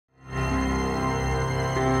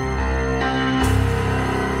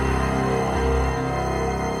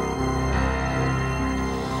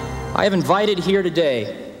I have invited here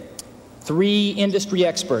today 3 industry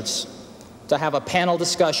experts to have a panel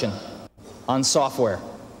discussion on software.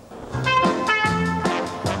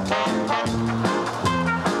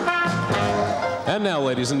 And now,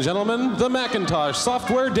 ladies and gentlemen, the Macintosh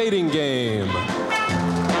Software Dating Game.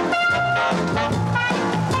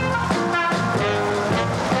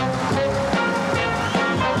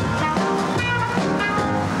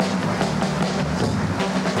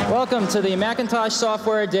 Welcome to the Macintosh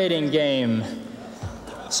Software Dating Game.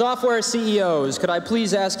 Software CEOs, could I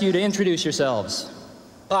please ask you to introduce yourselves?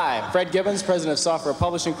 Hi, I'm Fred Gibbons, President of Software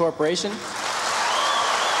Publishing Corporation.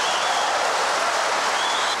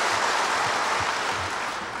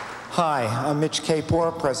 Hi, I'm Mitch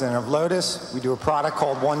Kapor, President of Lotus. We do a product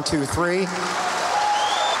called 123.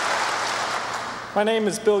 My name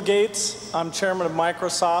is Bill Gates. I'm Chairman of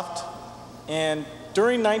Microsoft. And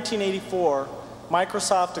during 1984,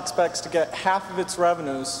 Microsoft expects to get half of its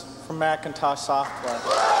revenues from Macintosh software.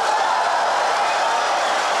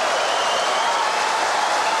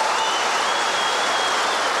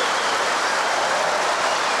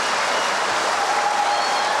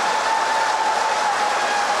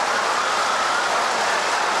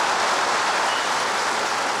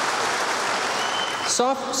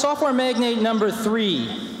 Software magnate number 3.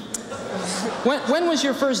 When was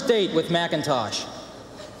your first date with Macintosh?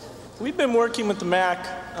 We've been working with the Mac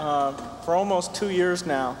for almost 2 years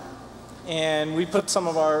now, and we put some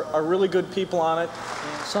of our really good people on it.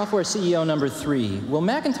 Software CEO number 3. Will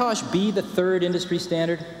Macintosh be the 3rd industry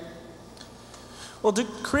standard? Well, to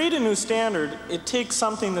create a new standard, it takes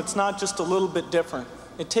something that's not just a little bit different.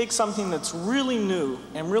 It takes something that's really new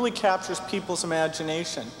and really captures people's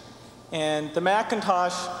imagination. And the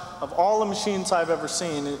Macintosh, of all the machines I've ever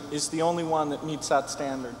seen, is the only one that meets that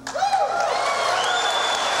standard.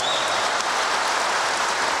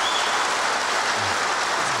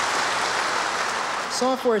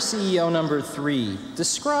 Software CEO number 3.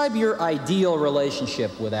 Describe your ideal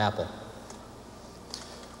relationship with Apple.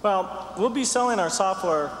 Well, we'll be selling our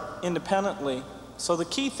software independently, so the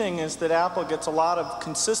key thing is that Apple gets a lot of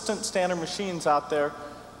consistent standard machines out there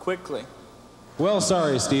quickly. Well,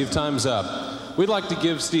 sorry, Steve, time's up. We'd like to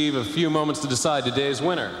give Steve a few moments to decide today's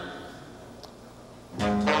winner.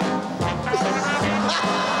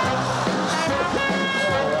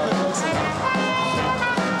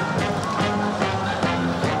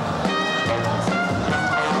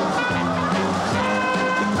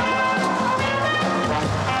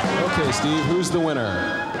 Okay, Steve, who's the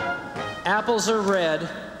winner? Apple's are red,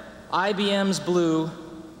 IBM's blue.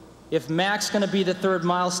 If Mac's going to be the 3rd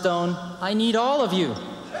milestone, I need all of you.